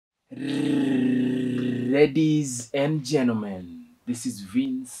Ladies and gentlemen, this is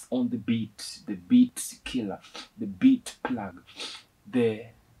Vince on the beat killer, the beat plug.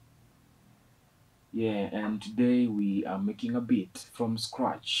 And today we are making a beat from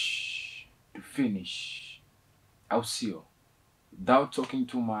scratch to finish. I'll see you. Without talking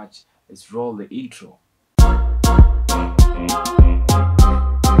too much, let's roll the intro.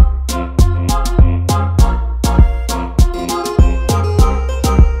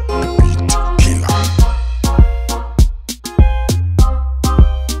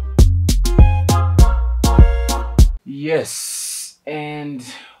 Yes, and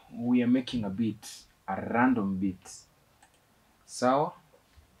we are making a beat, a random beat. So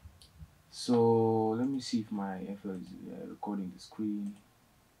let me see if my FL is recording the screen.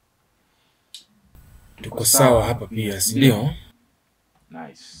 Tuko sawa hapa pia, ndio.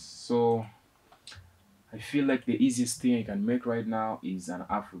 Nice. So I feel like the easiest thing I can make right now is an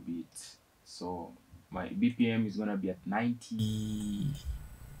Afrobeat. So my BPM is gonna be at 90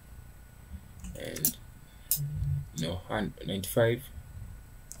 and 95.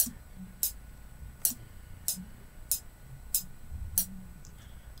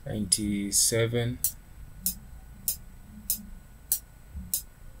 $97,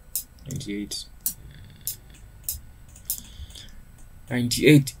 $98,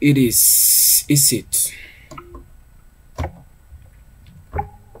 $98. It is. Is it?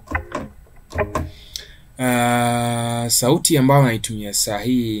 Sauti ambayo naitumia saa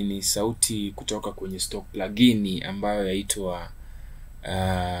hii ni sauti kutoka kwenye stock plugin ambayo yaitwa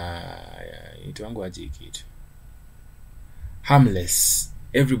itwangu aje kitu Harmless.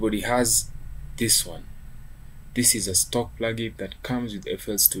 Everybody has this one. This is a stock plugin that comes with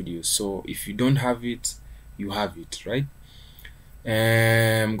FL Studio. So if you don't have it, you have it, right?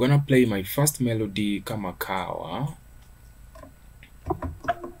 I'm gonna play my first melody kama kawa.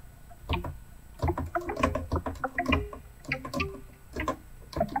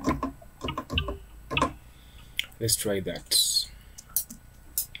 Let's try that.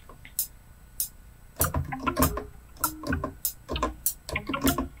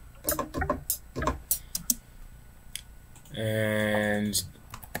 And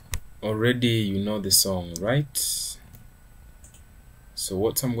already you know the song, right? So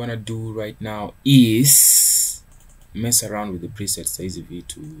what I'm gonna do right now is mess around with the preset size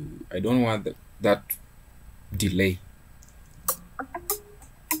V2. I don't want that delay.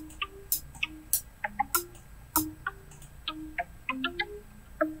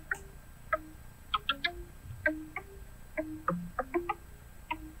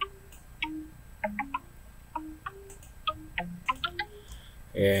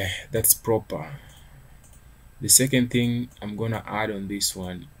 That's proper. The second thing I'm gonna add on this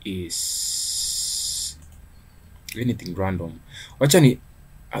one is anything random. Wachani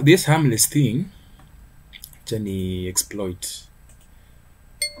this harmless thing, wachani exploit.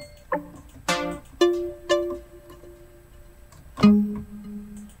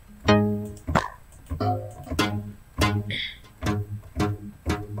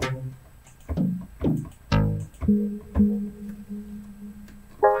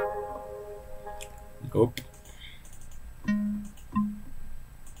 Nope.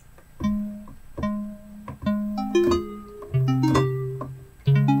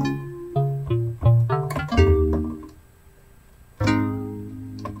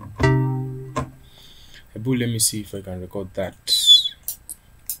 Let me see if I can record that.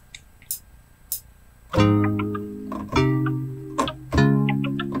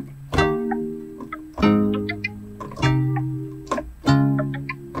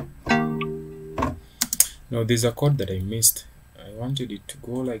 Now there's a chord that I missed. I wanted it to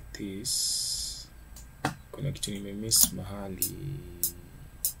go like this. Kuna kitu nimemiss mahali.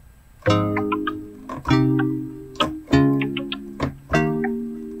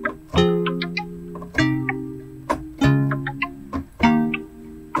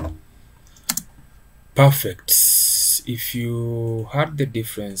 Perfect. If you heard the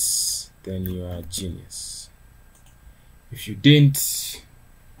difference, then you are a genius. If you didn't,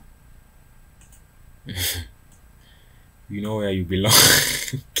 you know where you belong.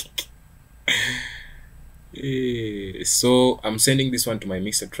 So I'm sending this one to my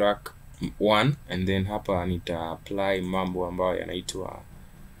mixer track 1, and then hapa nita apply mambo ambayo yanaitwa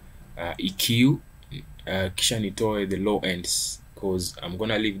EQ, kisha nitoe the low ends, because I'm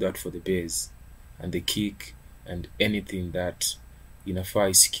gonna leave that for the bass and the kick and anything that inafaa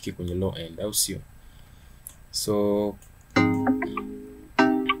isikike kwenye low end, au sio? So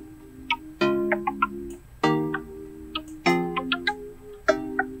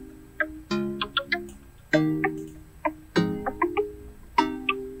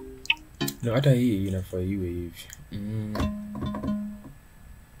No, hata hii inafaa iwe hivi.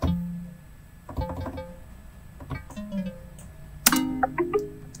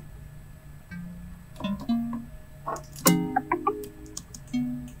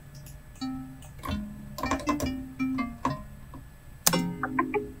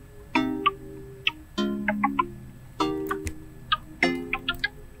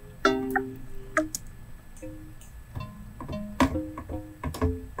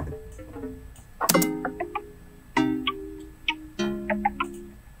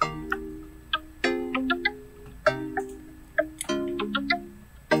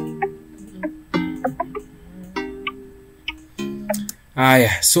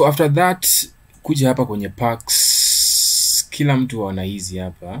 Aya, so after that kuja hapa kwenye packs, kila mtu ana hizi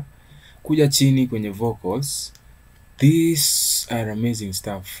hapa. Kuja chini kwenye vocals. These are amazing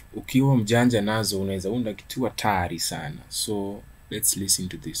stuff. Ukiwa mjanja nazo unaweza unda kitu hatari sana. So let's listen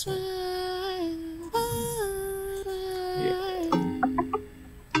to this one. Yeah.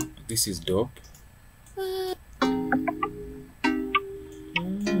 This is dope.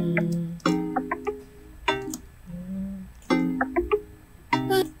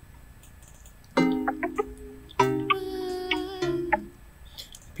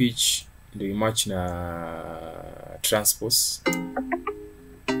 Pitch ndio imatch na transpose.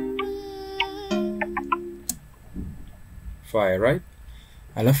 Fire, right?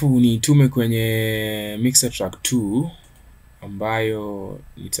 Alafu niitume kwenye mixer track 2 ambayo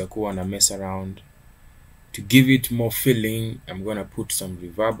nitakuwa na mess around to give it more feeling. I'm gonna put some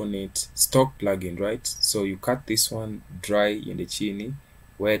reverb on it. Stock plugin, right? So you cut this one dry in chini,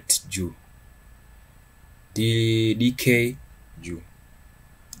 wet juu, DK juu.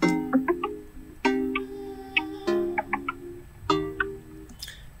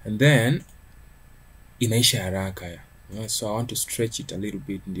 And then inaisha haraka. So I want to stretch it a little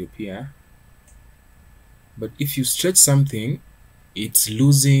bit ndio pia. But if you stretch something, it's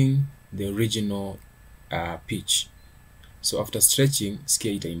losing the original pitch. So after stretching,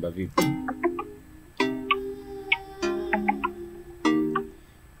 sikia itaimba vipi.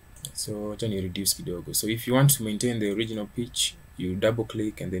 So acha ni reduce kidogo. So if you want to maintain the original pitch, you double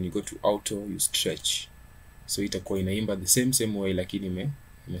click and then you go to auto, you stretch. So itakuwa inaimba the same way lakini ime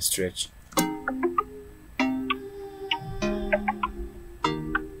stretch.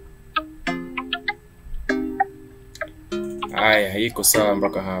 Aya, iko sawa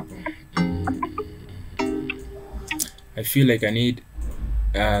mpaka hapo. I feel like I need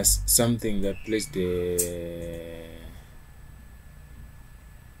something that plays the...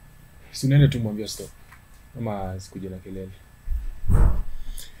 Sunenda tu mwambia stop. Ama sikuja na kelele.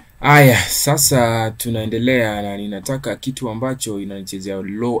 Aya, sasa tunaendelea na ninataka kitu ambacho inanichezea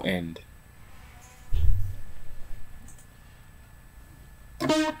low end.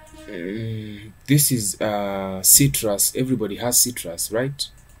 This is citrus. Everybody has citrus,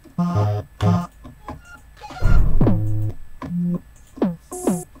 right?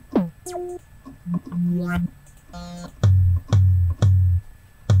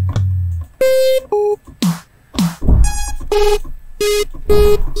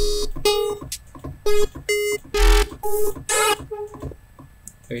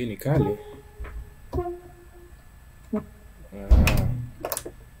 Hii ni kali.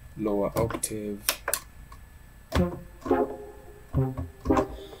 Lower octave.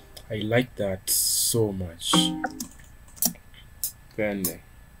 I like that so much. Pende.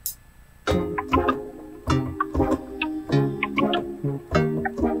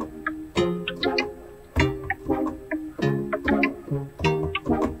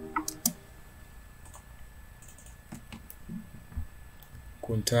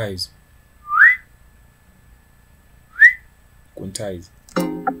 Quantize.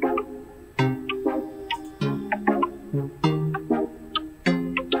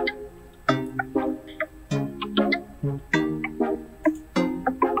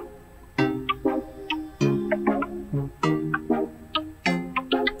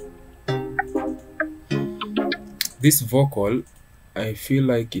 This vocal, I feel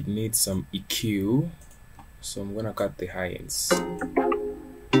like it needs some EQ, so I'm gonna cut the high ends.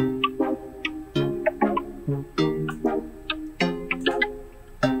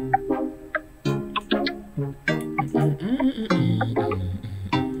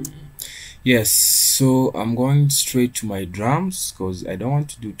 Yes, so I'm going straight to my drums because I don't want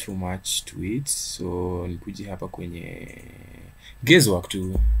to do too much to it. So nikuje hapa kwenye guesswork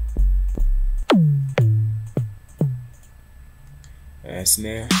tu.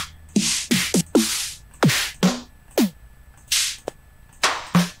 Snare.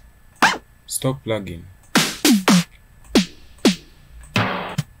 Stock plugin.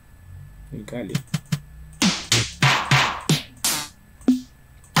 Nikali.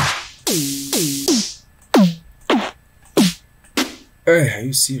 Are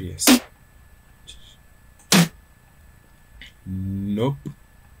you serious? Nope.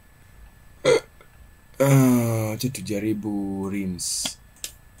 Acha tujaribu rims.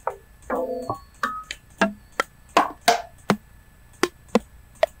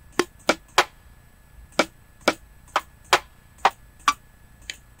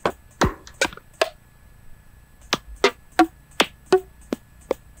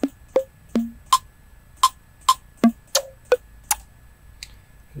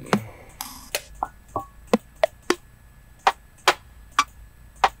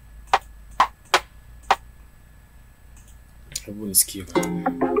 Hebu nisikie.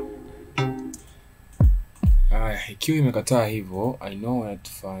 Ikiwa imekataa hivyo, I know where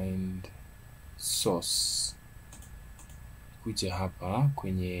to find source. Kuja hapa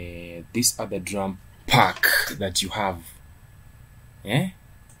kwenye this other drum pack that you have.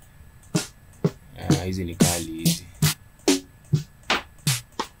 Hizi ni kali hizi.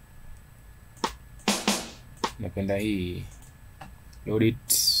 Napenda hii. Load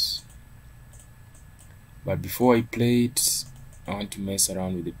it. But before I play it, I want to mess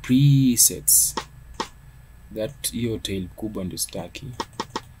around with the presets. That hiyo tail kubwa ndio staki.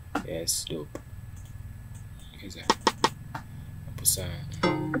 Yes, dope. Kiza. Hapo sawa.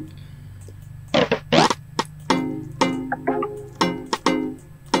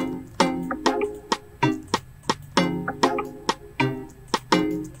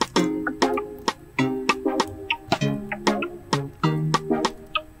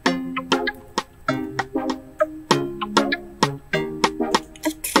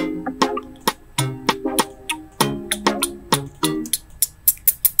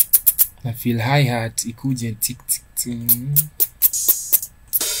 Na feel hi-hat ikuje tik tik tik.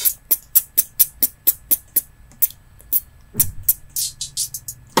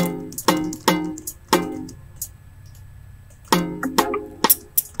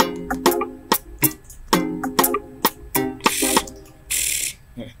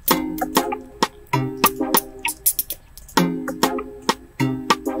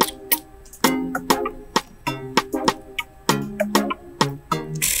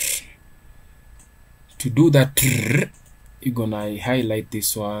 To do that, you're gonna highlight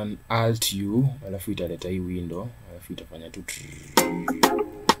this one, Alt U, alafu italeta hii window, alafu itafanya tu.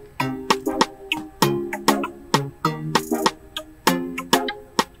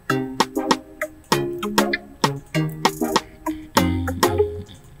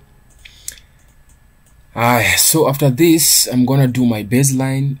 So after this, I'm gonna do my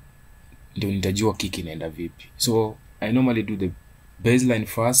baseline, ndio nitajua kick inaenda vipi. So I normally do the baseline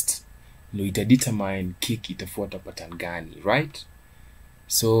first, ndio itadetermine kick itafuata pattern gani, right?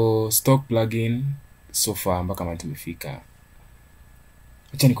 So stock plugin so far mpaka kama tumefika.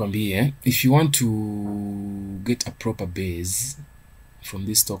 Acha nikwambie, if you want to get a proper bass from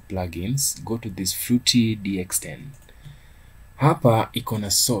these stock plugins, go to this Fruity DX10. Hapa iko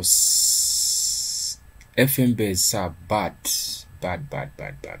na source FM bass are bad.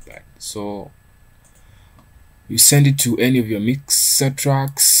 So you send it to any of your mixer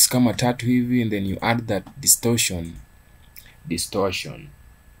tracks kama tatu hivi, and then you add that distortion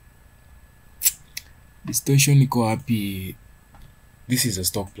iko happy. This is a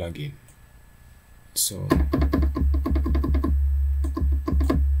stock plugin, so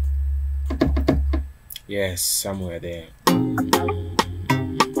yes, somewhere there.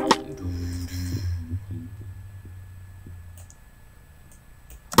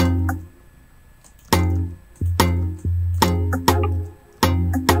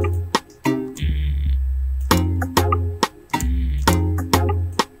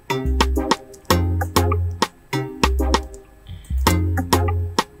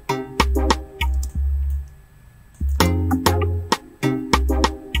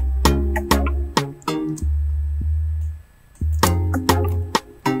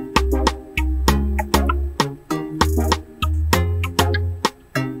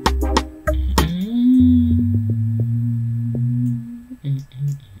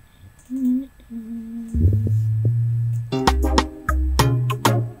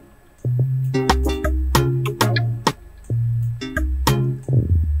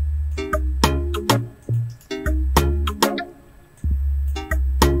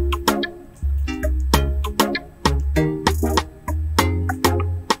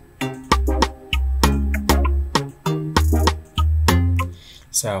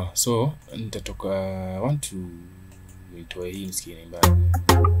 Sawa, so nitatoka want to nitoe hii msikini mbaya.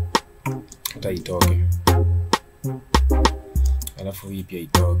 Hata itoke. alafu hii pia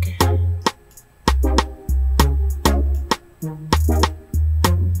itoke.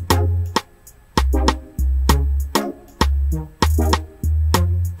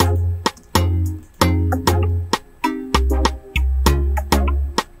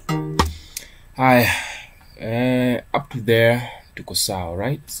 Up to there tuko sawa,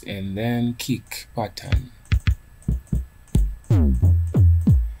 right? And then kick pattern,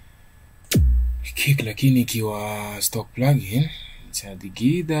 kick lakini ikiwa stock plugin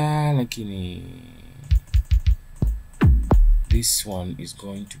chadigida, lakini this one is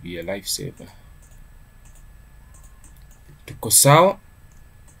going to be a lifesaver. Tuko sawa.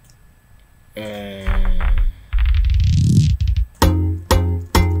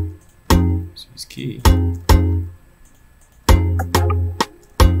 So it's key.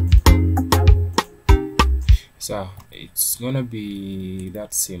 So it's gonna be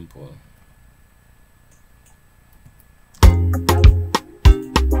that simple.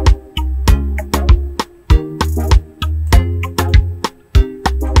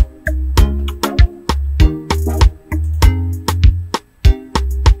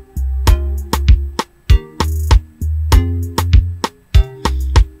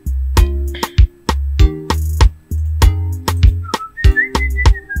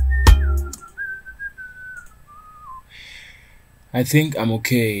 I think I'm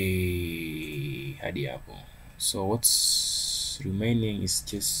okay hadi hapo. So what's remaining is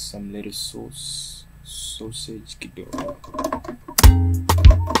just some little sausage kidogo.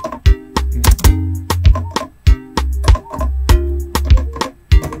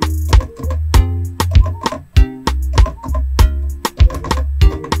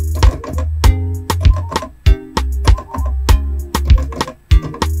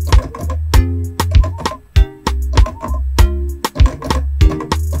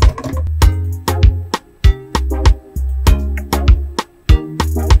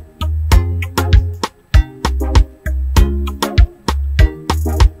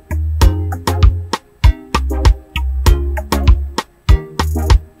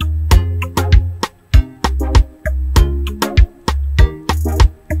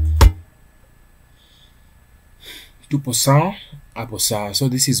 Tupo sawa hapo sawa. So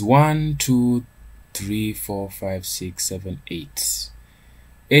this is 1 2 3 4 5 6 7 8.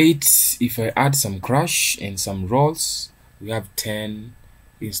 8, if I add some crash and some rolls, we have 10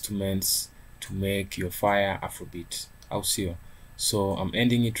 instruments to make your fire Afrobeat. I'll see you. So I'm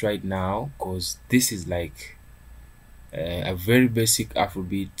ending it right now because this is like a very basic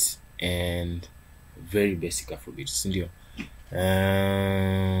Afrobeat and very basic Afrobeat. Sindio?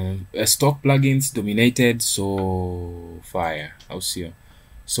 Stock plugins dominated, so fire. I'll see you.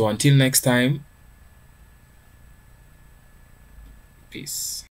 So until next time,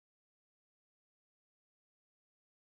 peace.